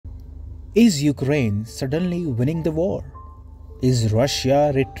Is Ukraine suddenly winning the war? Is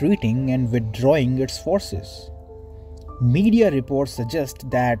Russia retreating and withdrawing its forces? Media reports suggest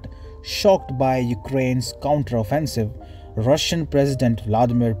that, shocked by Ukraine's counteroffensive, Russian President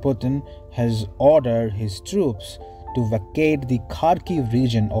Vladimir Putin has ordered his troops to vacate the Kharkiv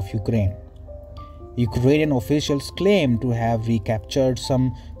region of Ukraine. Ukrainian officials claim to have recaptured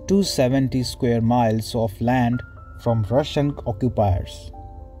some 270 square miles of land from Russian occupiers.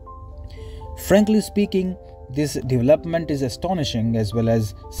 Frankly speaking, this development is astonishing as well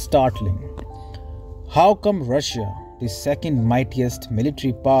as startling. How come Russia, the second mightiest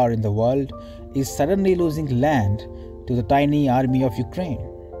military power in the world, is suddenly losing land to the tiny army of Ukraine?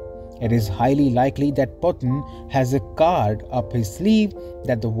 It is highly likely that Putin has a card up his sleeve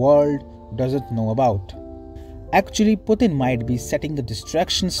that the world doesn't know about. Actually, Putin might be setting the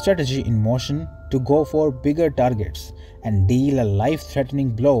distraction strategy in motion to go for bigger targets and deal a life-threatening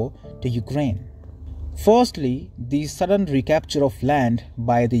blow to Ukraine. Firstly, the sudden recapture of land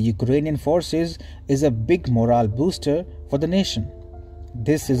by the Ukrainian forces is a big morale booster for the nation.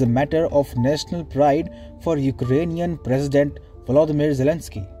 This is a matter of national pride for Ukrainian President Volodymyr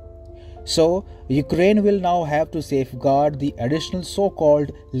Zelensky. So, Ukraine will now have to safeguard the additional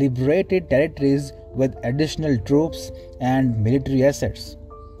so-called liberated territories with additional troops and military assets.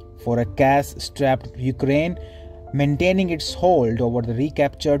 For a cash-strapped Ukraine, maintaining its hold over the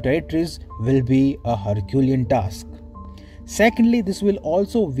recaptured territories will be a herculean task. Secondly, this will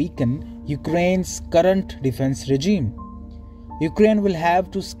also weaken Ukraine's current defense regime. Ukraine will have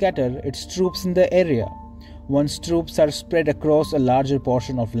to scatter its troops in the area. Once troops are spread across a larger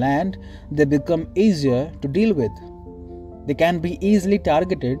portion of land, they become easier to deal with. They can be easily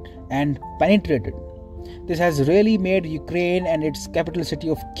targeted and penetrated. This has really made Ukraine and its capital city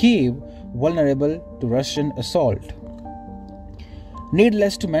of Kyiv vulnerable to Russian assault.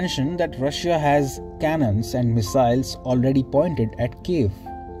 Needless to mention that Russia has cannons and missiles already pointed at Kyiv.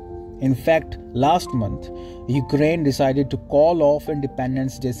 In fact, last month, Ukraine decided to call off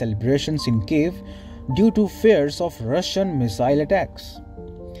Independence Day celebrations in Kyiv due to fears of Russian missile attacks.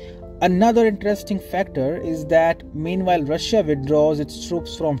 Another interesting factor is that meanwhile Russia withdraws its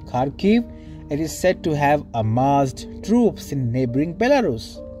troops from Kharkiv, it is said to have amassed troops in neighboring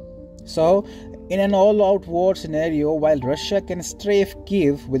Belarus. So, in an all-out war scenario, while Russia can strafe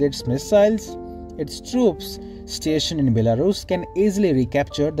Kyiv with its missiles, its troops stationed in Belarus can easily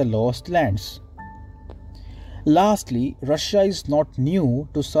recapture the lost lands. Lastly, Russia is not new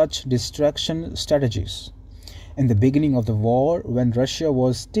to such distraction strategies. In the beginning of the war, when Russia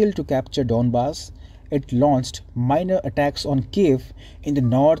was still to capture Donbass, it launched minor attacks on Kyiv in the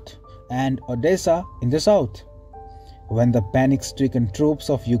north and Odessa in the south. When the panic-stricken troops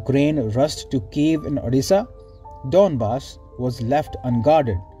of Ukraine rushed to Kyiv and Odessa, Donbass was left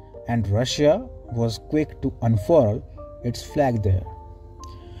unguarded and Russia was quick to unfurl its flag there.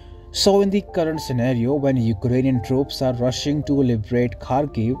 So in the current scenario, when Ukrainian troops are rushing to liberate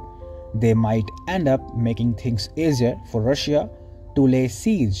Kharkiv, they might end up making things easier for Russia to lay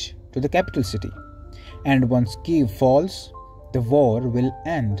siege to the capital city. And once Kyiv falls, the war will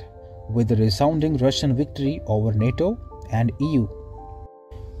end with a resounding Russian victory over NATO and EU.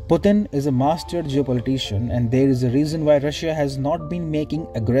 Putin is a master geopolitician, and there is a reason why Russia has not been making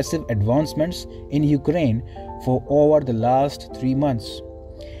aggressive advancements in Ukraine for over the last 3 months.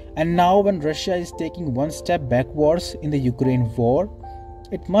 And now when Russia is taking one step backwards in the Ukraine war,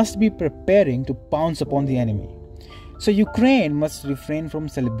 it must be preparing to pounce upon the enemy. So Ukraine must refrain from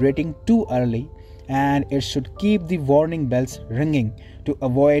celebrating too early, and it should keep the warning bells ringing to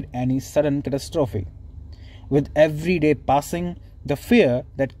avoid any sudden catastrophe. With every day passing, the fear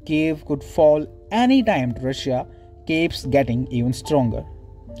that Kyiv could fall any time to Russia keeps getting even stronger.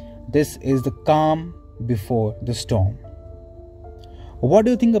 This is the calm before the storm. What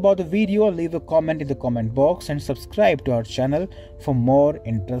do you think about the video? Leave a comment in the comment box and subscribe to our channel for more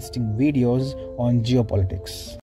interesting videos on geopolitics.